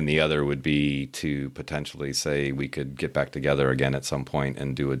the other would be to potentially say we could get back together again at some point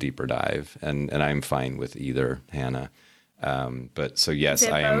and do a deeper dive. And I'm fine with either, Hannah. But so, yes,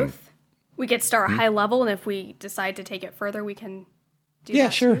 I am. Both? We could start high level, and if we decide to take it further, we can do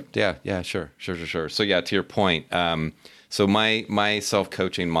that. Sure. Too. Yeah, sure. So yeah, to your point, so my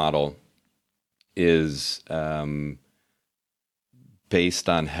self-coaching model is based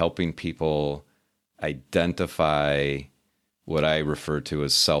on helping people identify what I refer to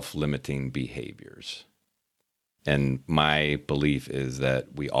as self-limiting behaviors. And my belief is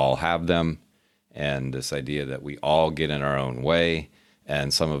that we all have them, and this idea that we all get in our own way.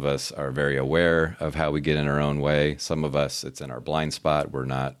 And some of us are very aware of how we get in our own way. Some of us, it's in our blind spot. We're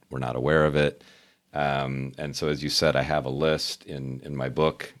not aware of it. And so, as you said, I have a list in my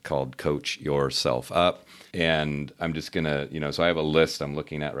book called Coach Yourself Up. And I'm just going to, so I have a list I'm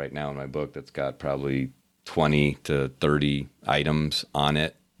looking at right now in my book that's got probably 20 to 30 items on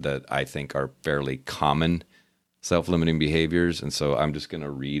it that I think are fairly common self-limiting behaviors. And so I'm just going to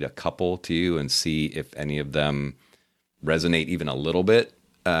read a couple to you and see if any of them resonate even a little bit.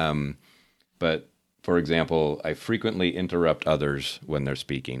 But for example, I frequently interrupt others when they're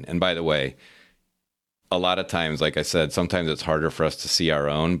speaking. And by the way, a lot of times, like I said, sometimes it's harder for us to see our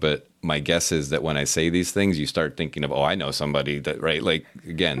own, but my guess is that when I say these things, you start thinking of, I know somebody that, right? Like,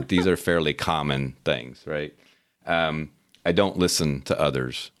 again, these are fairly common things, right? I don't listen to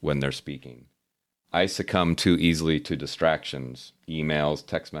others when they're speaking. I succumb too easily to distractions, emails,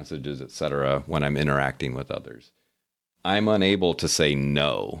 text messages, etc., when I'm interacting with others. I'm unable to say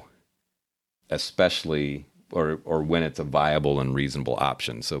no. especially or when it's a viable and reasonable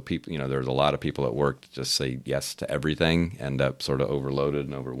option. So people, there's a lot of people at work that just say yes to everything, end up sort of overloaded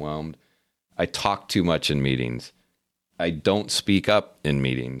and overwhelmed. I talk too much in meetings. I don't speak up in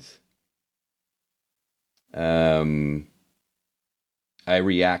meetings. I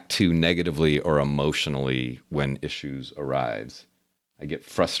react too negatively or emotionally when issues arise. I get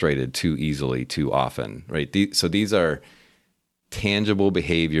frustrated too easily, too often, right? So these are tangible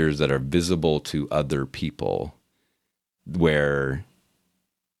behaviors that are visible to other people where,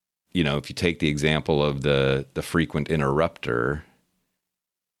 if you take the example of the frequent interrupter,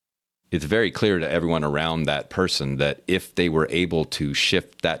 it's very clear to everyone around that person that if they were able to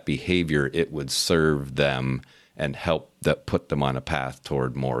shift that behavior, it would serve them and help put them on a path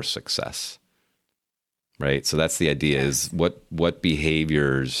toward more success. Right? So that's the idea, is what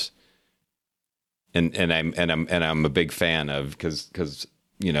behaviors. And I'm a big fan of, because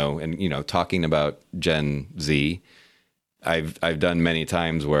talking about Gen Z, I've done many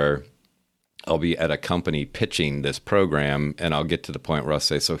times where I'll be at a company pitching this program, and I'll get to the point where I'll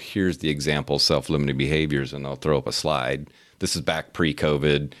say, so here's the example self-limiting behaviors, and I'll throw up a slide. This is back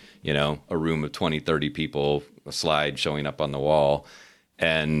pre-COVID, a room of 20, 30 people, a slide showing up on the wall,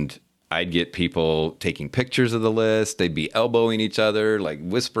 and I'd get people taking pictures of the list. They'd be elbowing each other, like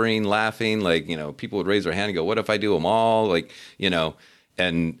whispering, laughing, like, people would raise their hand and go, what if I do them all? Like,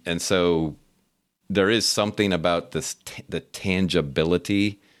 and so there is something about this, the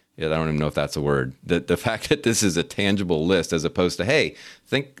tangibility. I don't even know if that's a word. The fact that this is a tangible list, as opposed to, hey,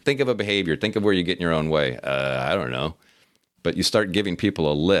 think of a behavior, think of where you get in your own way. I don't know. But you start giving people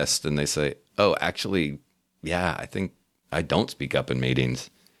a list and they say, oh, actually, yeah, I think I don't speak up in meetings.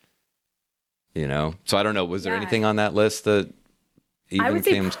 So I don't know. Was there anything on that list that even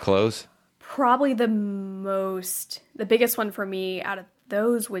came close? Probably the biggest one for me out of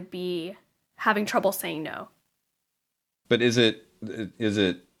those would be having trouble saying no. But is it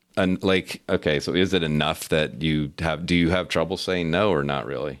okay, so is it enough that do you have trouble saying no, or not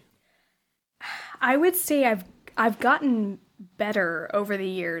really? I would say I've gotten better over the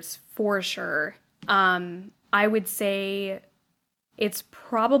years, for sure. I would say it's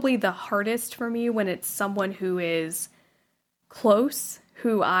probably the hardest for me when it's someone who is close,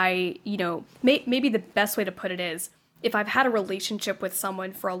 who maybe the best way to put it is, if I've had a relationship with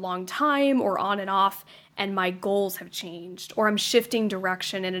someone for a long time or on and off, and my goals have changed, or I'm shifting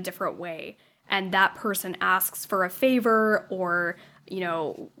direction in a different way, and that person asks for a favor, or,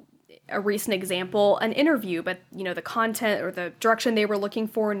 a recent example, an interview, but, the content or the direction they were looking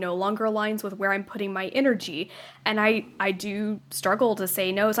for no longer aligns with where I'm putting my energy. And I do struggle to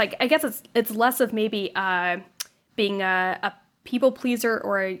say no. It's like, I guess it's less of maybe being a people pleaser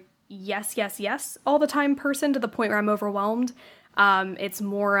or a yes all the time person to the point where I'm overwhelmed. It's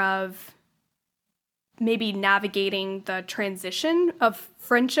more of maybe navigating the transition of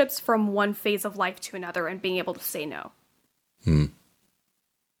friendships from one phase of life to another and being able to say no.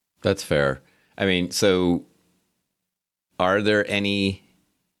 That's fair. I mean, so are there any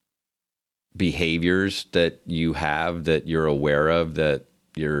behaviors that you have that you're aware of that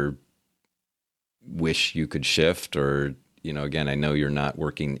you wish you could shift? Or, again, I know you're not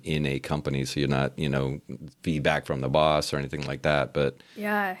working in a company, so you're not, feedback from the boss or anything like that. But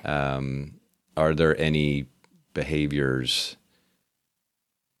yeah, are there any behaviors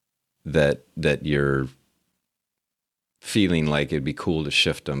that you're feeling like it'd be cool to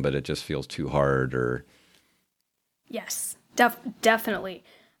shift them, but it just feels too hard? Or yes, definitely.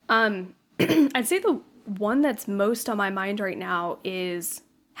 I'd say the one that's most on my mind right now is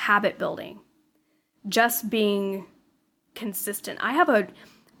habit building, just being consistent. I have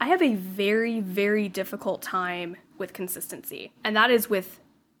a very, very difficult time with consistency, and that's with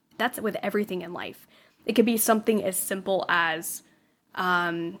everything in life. It could be something as simple as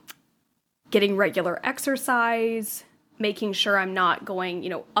getting regular exercise, making sure I'm not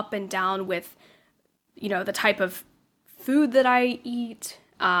going, up and down with, the type of food that I eat.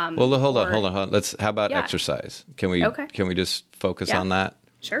 Well, hold on. How about exercise? Can we just focus on that?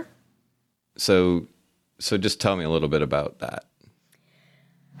 Sure. So just tell me a little bit about that.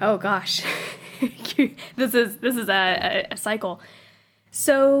 Oh gosh, this is a cycle.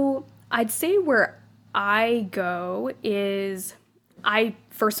 So I'd say where I go is, I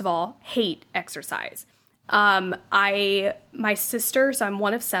first of all hate exercise. My sister, so I'm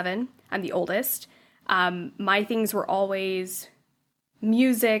one of 7. I'm the oldest. My things were always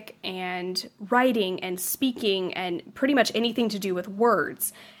music and writing and speaking and pretty much anything to do with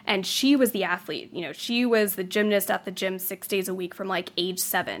words. And she was the athlete. She was the gymnast at the gym 6 days a week from like age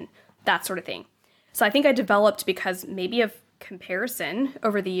 7, that sort of thing. So I think I developed, because maybe of comparison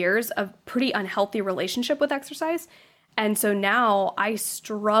over the years, a pretty unhealthy relationship with exercise. And so now I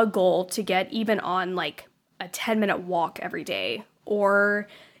struggle to get even on like a 10-minute walk every day, or,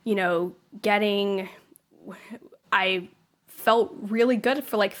 I felt really good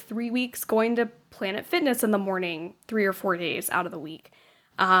for like 3 weeks going to Planet Fitness in the morning, 3 or 4 days out of the week.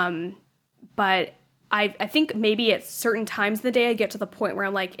 But I think maybe at certain times of the day, I get to the point where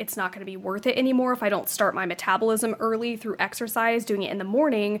I'm like, it's not going to be worth it anymore if I don't start my metabolism early through exercise, doing it in the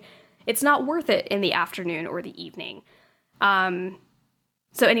morning. It's not worth it in the afternoon or the evening.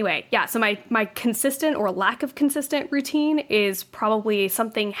 So anyway, yeah, so my consistent or lack of consistent routine is probably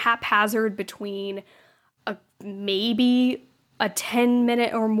something haphazard between maybe a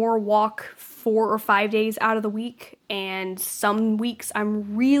 10-minute or more walk 4 or 5 days out of the week. And some weeks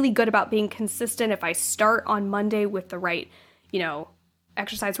I'm really good about being consistent. If I start on Monday with the right,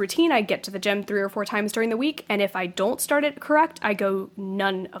 exercise routine, I get to the gym 3 or 4 times during the week. And if I don't start it correct, I go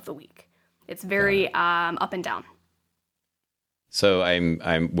none of the week. It's very up and down. So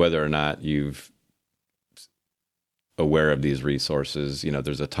I'm whether or not you've aware of these resources,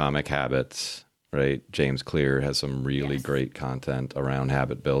 there's Atomic Habits, right? James Clear has some really great content around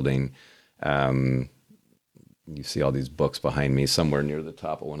habit building. You see all these books behind me. Somewhere near the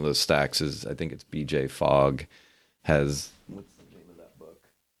top of one of those stacks is, I think it's BJ Fogg has, what's the name of that book?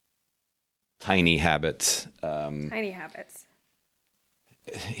 Tiny Habits. Tiny Habits.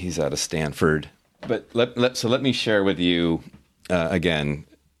 He's out of Stanford. But let me share with you, again,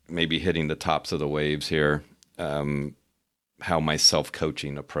 maybe hitting the tops of the waves here, how my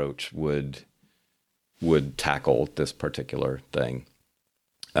self-coaching approach would tackle this particular thing.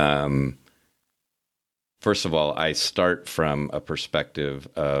 First of all, I start from a perspective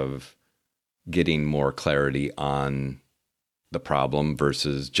of getting more clarity on the problem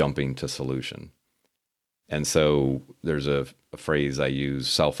versus jumping to solution. And so there's a phrase I use,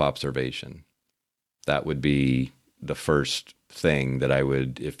 self-observation. That would be the first thing that I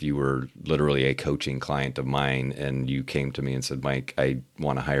would, if you were literally a coaching client of mine and you came to me and said, Mike, I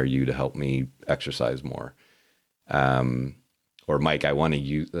want to hire you to help me exercise more. Or Mike, I want to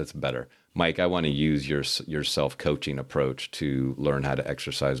use, that's better. Mike, I want to use your self-coaching approach to learn how to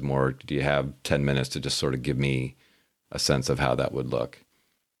exercise more. Do you have 10 minutes to just sort of give me a sense of how that would look?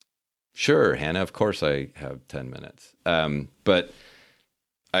 Sure, Hannah, of course I have 10 minutes. But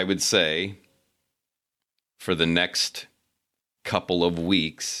I would say for the next couple of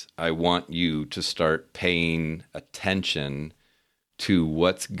weeks, I want you to start paying attention to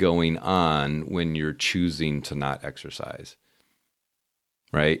what's going on when you're choosing to not exercise,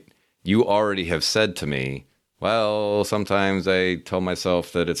 right? You already have said to me, well, sometimes I tell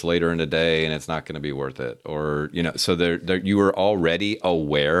myself that it's later in the day and it's not going to be worth it. Or, so you are already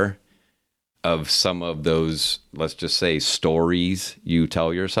aware of some of those, let's just say, stories you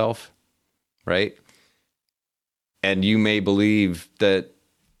tell yourself, right? And you may believe that,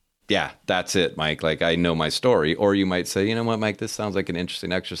 yeah, that's it, Mike. Like, I know my story. Or you might say, you know what, Mike, this sounds like an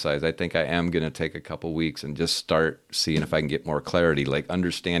interesting exercise. I think I am going to take a couple weeks and just start seeing if I can get more clarity. Like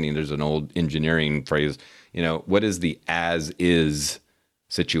understanding, there's an old engineering phrase, what is the as is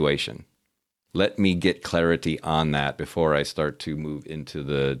situation? Let me get clarity on that before I start to move into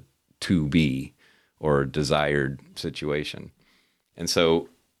the to be or desired situation. And so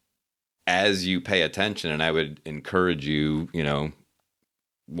as you pay attention, and I would encourage you,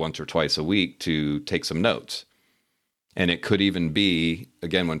 once or twice a week to take some notes. And it could even be,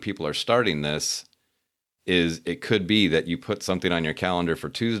 again, when people are starting this, it could be that you put something on your calendar for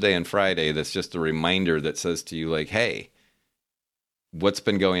Tuesday and Friday that's just a reminder that says to you, like, hey, what's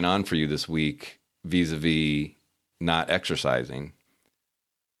been going on for you this week vis-a-vis not exercising?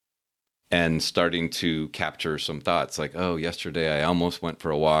 And starting to capture some thoughts like, oh, yesterday I almost went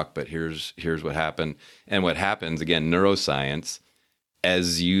for a walk, but here's what happened. And what happens, again, neuroscience,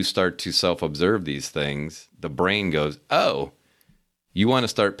 as you start to self-observe these things, the brain goes, oh, you want to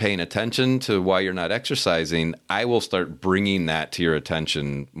start paying attention to why you're not exercising? I will start bringing that to your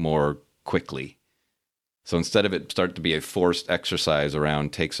attention more quickly. So instead of it start to be a forced exercise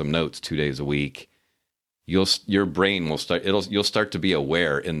around take some notes 2 days a week, your brain will start, you'll start to be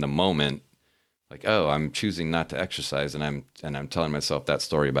aware in the moment, like, oh, I'm choosing not to exercise, and I'm telling myself that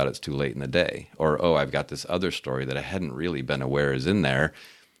story about it's too late in the day, or oh, I've got this other story that I hadn't really been aware is in there,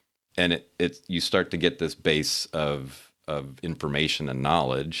 and you start to get this base of information and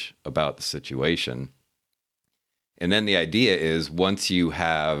knowledge about the situation, and then the idea is once you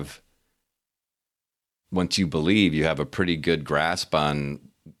believe you have a pretty good grasp on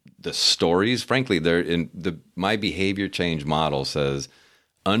the stories, frankly, my behavior change model says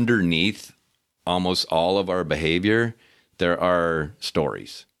underneath almost all of our behavior, there are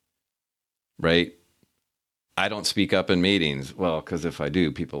stories, right? I don't speak up in meetings. Well, because if I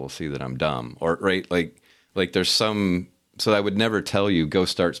do, people will see that I'm dumb. Or, right, like there's some, so I would never tell you, go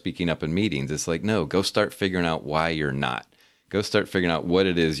start speaking up in meetings. It's like, no, go start figuring out why you're not. Go start figuring out what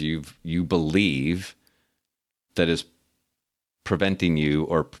it is you believe that is preventing you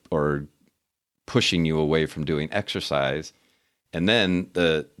or pushing you away from doing exercise. And then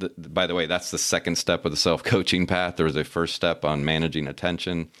by the way, that's the second step of the self-coaching path. There was a first step on managing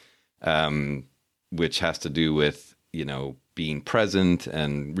attention, which has to do with, being present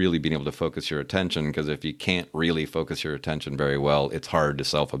and really being able to focus your attention. Because if you can't really focus your attention very well, it's hard to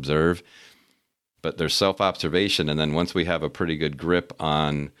self-observe. But there's self-observation. And then once we have a pretty good grip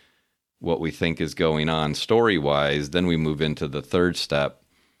on what we think is going on story-wise, then we move into the third step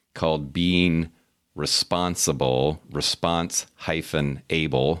called being responsible,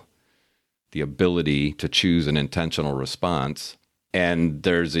 response-able, the ability to choose an intentional response. And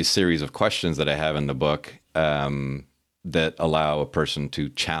there's a series of questions that I have in the book that allow a person to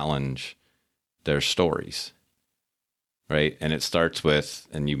challenge their stories, right? And it starts with,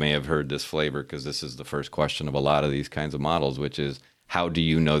 and you may have heard this flavor because this is the first question of a lot of these kinds of models, which is, how do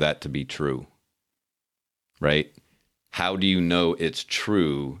you know that to be true, right? How do you know it's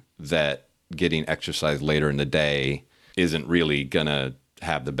true that getting exercise later in the day isn't really going to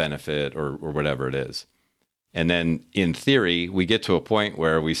have the benefit or whatever it is? And then in theory, we get to a point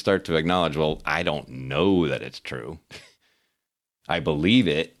where we start to acknowledge, well, I don't know that it's true. I believe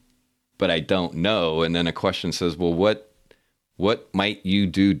it, but I don't know. And then a question says, well, what might you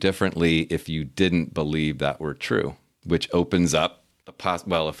do differently if you didn't believe that were true? Which opens up the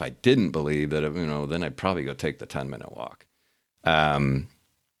well, if I didn't believe that, then I'd probably go take the 10-minute walk.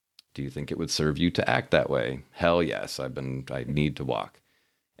 Do you think it would serve you to act that way? Hell yes, I need to walk.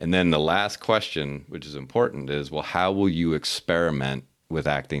 And then the last question, which is important, is, well, how will you experiment with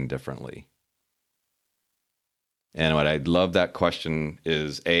acting differently? And what I love that question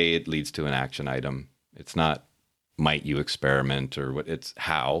is, A, it leads to an action item. It's not, might you experiment, or what, it's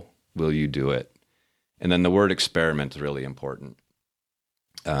how will you do it? And then the word experiment is really important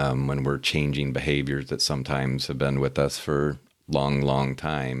when we're changing behaviors that sometimes have been with us for long, long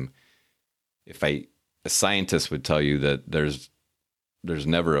time. A scientist would tell you that there's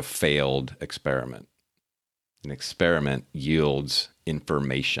never a failed experiment. An experiment yields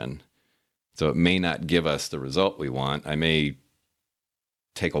information. So it may not give us the result we want. I may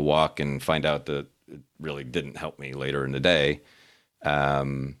take a walk and find out that it really didn't help me later in the day.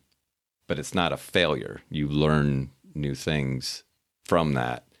 But it's not a failure. You learn new things from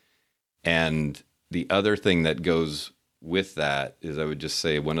that. And the other thing that goes with that is, I would just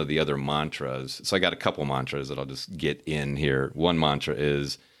say, one of the other mantras. So I got a couple mantras that I'll just get in here. One mantra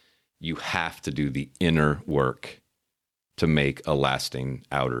is, you have to do the inner work to make a lasting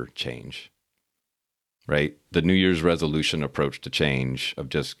outer change, right? The New Year's resolution approach to change of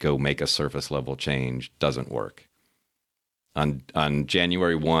just go make a surface level change doesn't work. On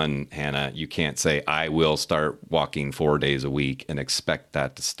January 1, Hannah, you can't say, I will start walking 4 days a week and expect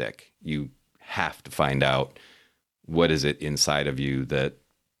that to stick. You have to find out, what is it inside of you that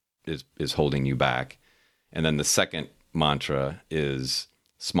is holding you back? And then the second mantra is,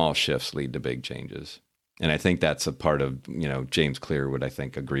 small shifts lead to big changes. And I think that's a part of, James Clear would, I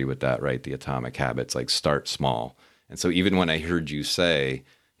think, agree with that, right? The atomic habits, like start small. And so even when I heard you say,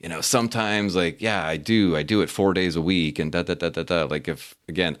 sometimes like, yeah, I do it 4 days a week and like, if,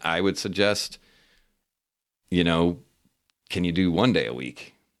 again, I would suggest, can you do 1 day a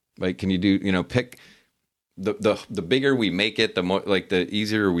week? Like, can you do, pick the bigger we make it, the more, like, the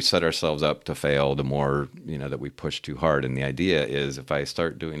easier we set ourselves up to fail, the more, that we push too hard. And the idea is, if I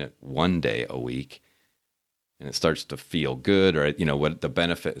start doing it 1 day a week and it starts to feel good, or, what the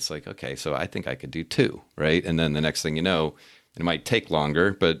benefit, it's like, okay, so I think I could do 2, right? And then the next thing you know, it might take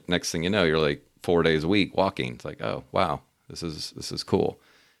longer, but next thing you know, you're like 4 days a week walking. It's like, oh, wow, this is cool.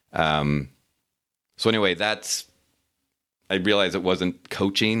 So anyway, I realized it wasn't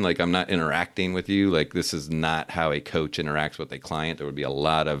coaching. Like, I'm not interacting with you. Like, this is not how a coach interacts with a client. There would be a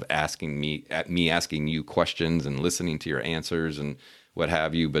lot of me asking you questions and listening to your answers and what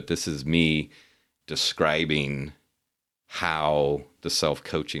have you. But this is me describing how the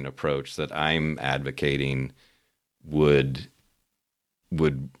self-coaching approach that I'm advocating would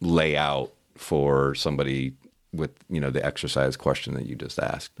lay out for somebody with, the exercise question that you just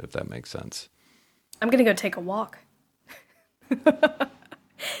asked, if that makes sense. I'm going to go take a walk.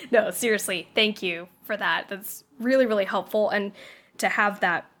 No, seriously, thank you for that. That's really, really helpful. And to have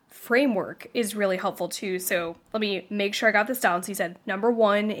that framework is really helpful too. So let me make sure I got this down. So you said number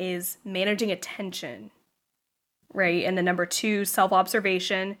 1 is managing attention. right? And then number 2,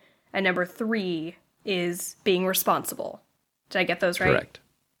 self-observation. And number 3 is being responsible. Did I get those right? Correct.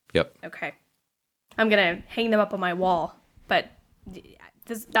 Yep. Okay. I'm going to hang them up on my wall, but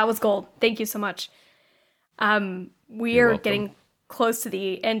that was gold. Thank you so much. We You're are welcome. getting close to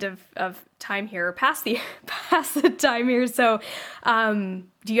the end of time here, past the time here. So,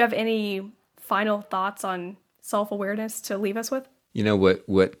 do you have any final thoughts on self-awareness to leave us with? You know,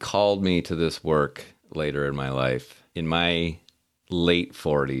 what called me to this work later in my life, in my late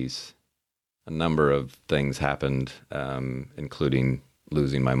 40s, a number of things happened, including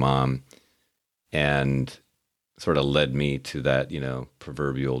losing my mom, and sort of led me to that,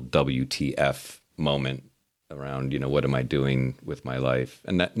 proverbial WTF moment around, what am I doing with my life?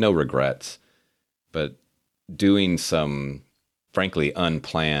 And no regrets, but doing some, frankly,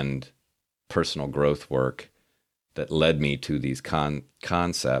 unplanned personal growth work that led me to these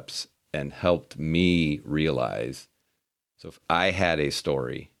concepts and helped me realize, so if I had a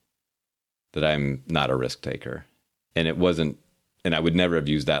story that I'm not a risk taker, and it wasn't, and I would never have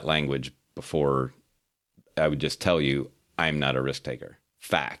used that language before, I would just tell you, I'm not a risk taker.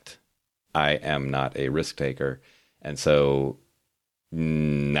 Fact. I am not a risk taker. And so,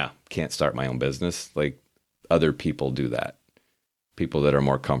 no, can't start my own business. Like, other people do that. People that are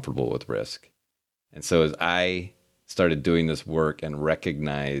more comfortable with risk. And so as I started doing this work and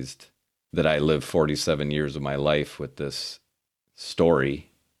recognized that I lived 47 years of my life with this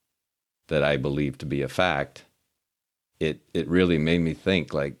story that I believe to be a fact, it really made me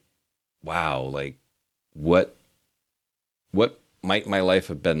think, like, wow, like, what might my life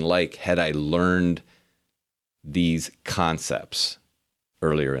have been like had I learned these concepts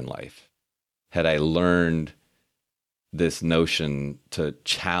earlier in life? Had I learned this notion to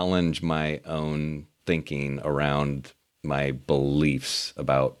challenge my own thinking around my beliefs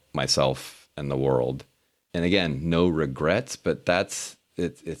about myself and the world? And again, no regrets, but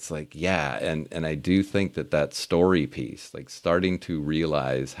it's like, yeah. And I do think that story piece, like starting to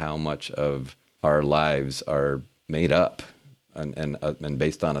realize how much of our lives are made up and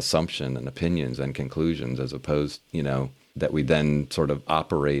based on assumption and opinions and conclusions, as opposed, that we then sort of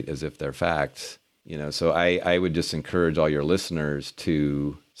operate as if they're facts. So I would just encourage all your listeners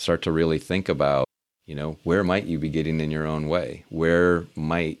to start to really think about, where might you be getting in your own way? Where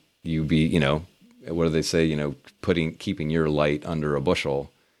might you be, what do they say, keeping your light under a bushel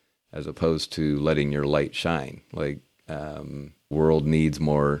as opposed to letting your light shine? Like, world needs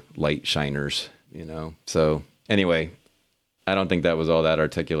more light shiners, So anyway, I don't think that was all that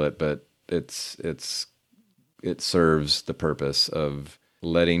articulate, but it serves the purpose of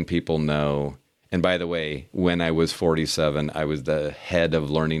letting people know. And by the way, when I was 47, I was the head of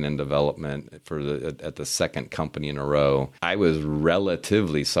learning and development at the second company in a row. I was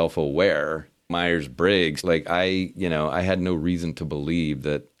relatively self-aware. Myers-Briggs, like I had no reason to believe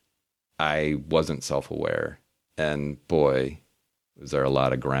that I wasn't self-aware. And boy, was there a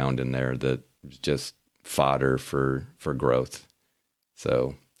lot of ground in there that was just fodder for growth.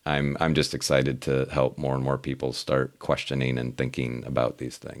 So I'm just excited to help more and more people start questioning and thinking about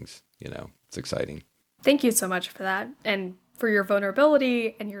these things. It's exciting. Thank you so much for that, and for your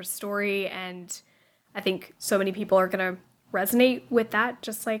vulnerability and your story. And I think so many people are going to resonate with that,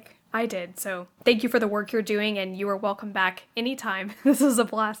 just like I did. So thank you for the work you're doing, and you are welcome back anytime. This was a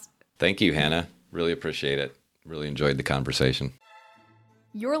blast. Thank you, Hannah. Really appreciate it. Really enjoyed the conversation.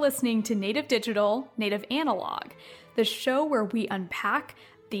 You're listening to Native Digital, Native Analog, the show where we unpack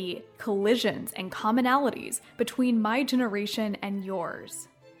the collisions and commonalities between my generation and yours.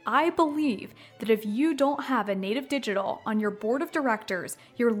 I believe that if you don't have a Native Digital on your board of directors,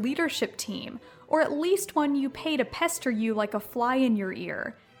 your leadership team, or at least one you pay to pester you like a fly in your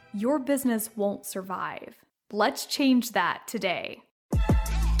ear, your business won't survive. Let's change that today.